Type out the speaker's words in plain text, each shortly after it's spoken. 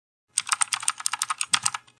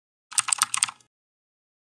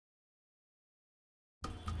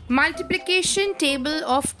Multiplication table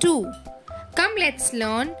of 2. Come, let's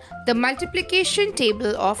learn the multiplication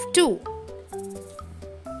table of 2.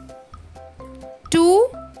 2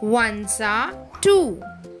 ones are 2.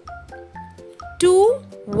 2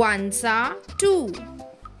 ones are 2.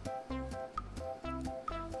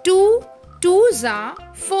 2 twos are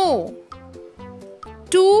 4.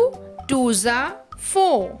 2 twos are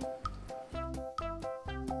 4.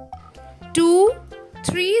 2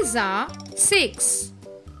 threes are 6.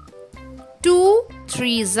 2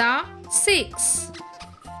 threes are 6.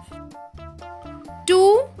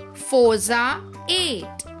 2 fours are 8.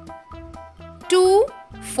 2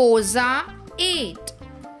 fours are 8.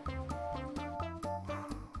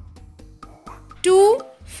 2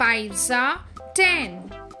 fives are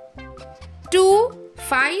 10. 2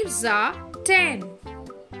 fives are 10.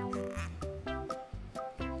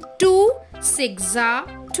 2 sixes are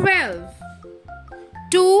 12.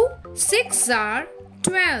 2 sixes are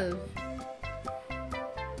 12.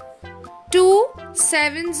 2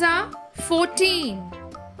 sevens are 14.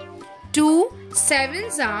 2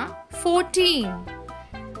 sevens are 14.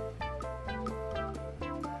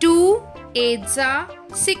 2 eights are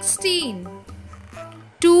 16.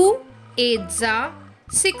 2 eights are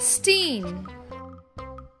 16.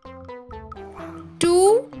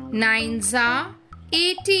 2 nines are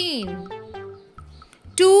 18.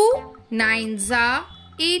 2 nines are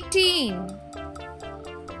 18.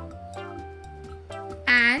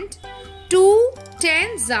 And 2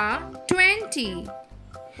 tens are 20.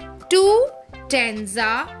 2 tens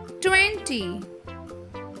are 20.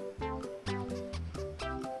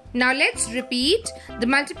 Now let's repeat the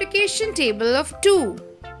multiplication table of 2.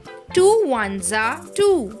 2 ones are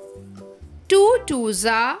 2. 2 twos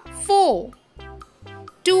are 4.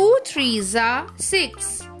 2 threes are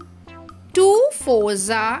 6. 2 fours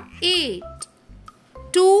are 8.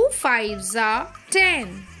 2 fives are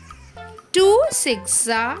 10. 2 sixes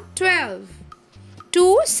are 12.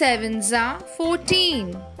 2 sevens are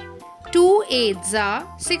 14. 2 eights are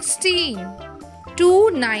 16.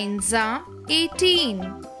 2 nines are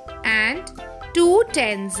 18. And 2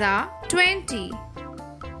 tens are 20.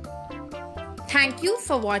 Thank you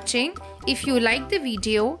for watching. If you like the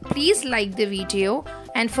video, please like the video,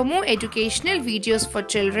 and for more educational videos for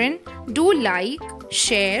children, do like,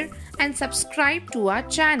 share and subscribe to our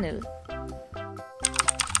channel.